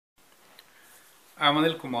I'm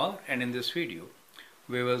Anil Kumar, and in this video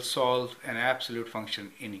we will solve an absolute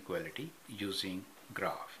function inequality using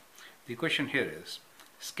graph. The question here is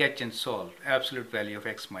sketch and solve absolute value of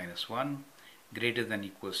x minus 1 greater than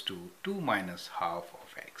equals to 2 minus half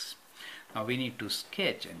of x. Now we need to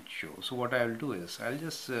sketch and show. So what I will do is I'll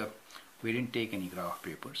just we didn't take any graph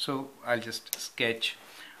paper, so I'll just sketch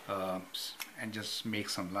and just make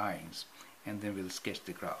some lines, and then we'll sketch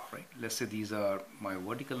the graph, right? Let's say these are my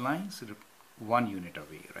vertical lines 1 unit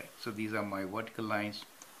away, right? So these are my vertical lines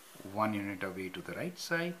 1 unit away to the right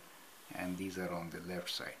side, and these are on the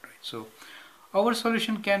left side, right? So our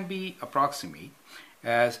solution can be approximate,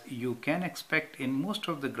 as you can expect in most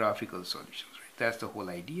of the graphical solutions, right? That's the whole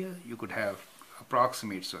idea. You could have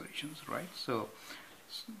approximate solutions, right? So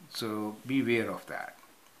beware of that.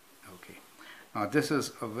 Okay, now this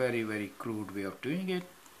is a very crude way of doing it.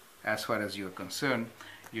 As far as you're concerned,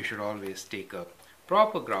 you should always take a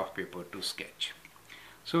proper graph paper to sketch.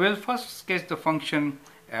 So we'll first sketch the function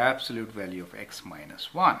absolute value of x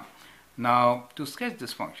minus 1. Now to sketch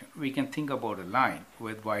this function, we can think about a line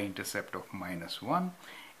with y-intercept of minus 1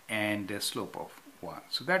 and a slope of 1.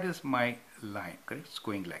 So that is my line, correct? It's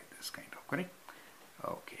going like this kind of, correct?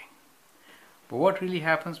 Okay. But what really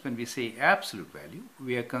happens when we say absolute value,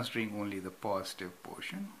 we are considering only the positive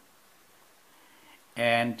portion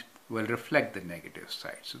and will reflect the negative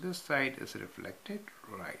side. So this side is reflected,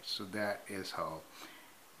 right? So that is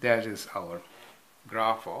our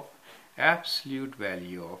graph of absolute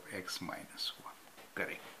value of x minus 1,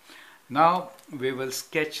 correct? Now we will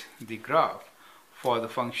sketch the graph for the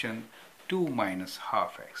function 2 minus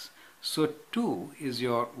half x. So 2 is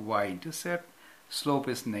your y-intercept, slope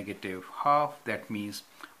is negative half, that means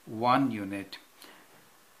 1 unit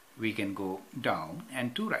we can go down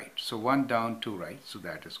and 2 right. So 1 down, 2 right, so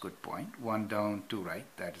that is good point. 1 down, 2 right,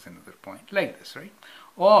 that is another point, like this, right?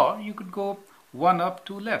 Or you could go 1 up,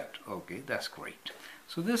 2 left. Okay, that's great.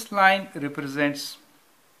 So this line represents,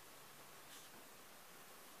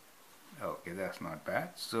 okay, that's not bad.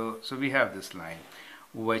 So we have this line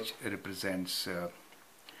which represents, so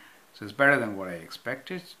it's better than what I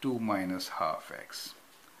expected, 2 minus half x.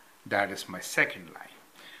 That is my second line.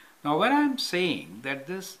 Now when I'm saying that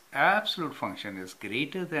this absolute function is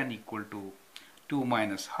greater than equal to 2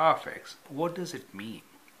 minus half x, what does it mean?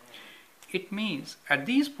 It means at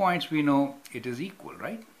these points we know it is equal,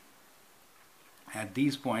 right? At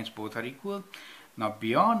these points both are equal. Now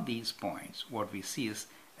beyond these points what we see is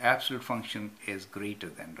absolute function is greater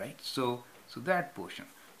than, right? So that portion.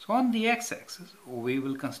 So on the x-axis we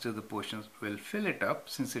will consider the portions, we'll fill it up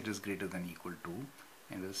since it is greater than equal to,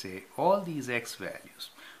 and we'll say all these x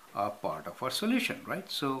values are part of our solution,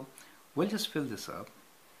 right? So we'll just fill this up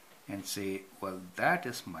and say, well, that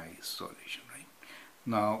is my solution, right?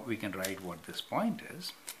 Now we can write what this point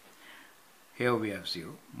is. Here we have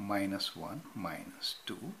 0, minus 1, minus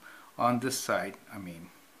 2. On this side,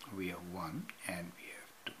 we have 1 and we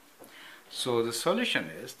have 2. So the solution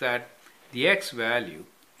is that the x value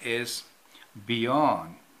is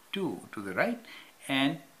beyond 2 to the right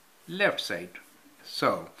and left side.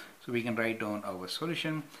 So we can write down our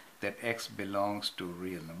solution that x belongs to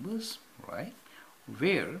real numbers, right?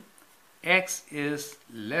 Where x is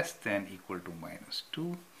less than equal to minus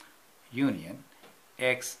 2 union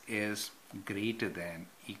x is greater than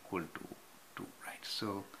equal to 2, right?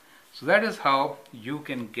 So that is how you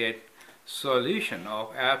can get solution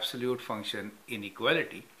of absolute function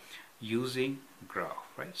inequality using graph,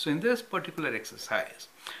 right? So in this particular exercise,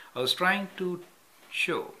 I was trying to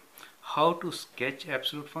show how to sketch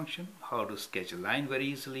absolute function, how to sketch a line very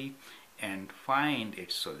easily and find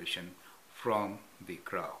its solution from the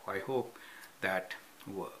graph. I hope that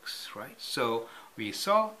works, right? So we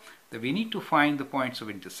saw that we need to find the points of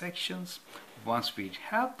intersections. Once we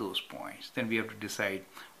have those points, then we have to decide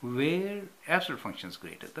where absolute function is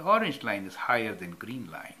greater. The orange line is higher than green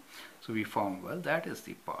line. So we found, well, that is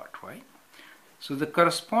the part, right? So the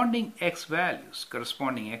corresponding x values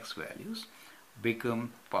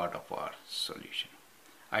become part of our solution.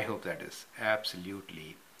 I hope that is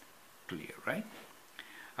absolutely clear, right?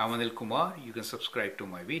 I'm Anil Kumar. You can subscribe to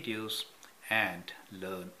my videos and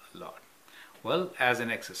learn a lot. Well, as an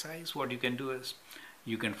exercise, what you can do is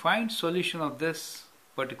you can find solution of this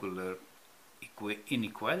particular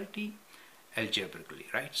inequality algebraically,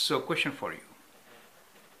 right? So question for you.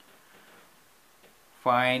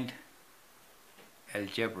 Find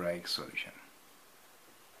algebraic solution.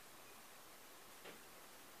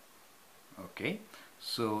 Okay,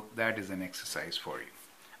 so that is an exercise for you.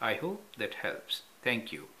 I hope that helps.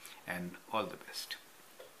 Thank you and all the best.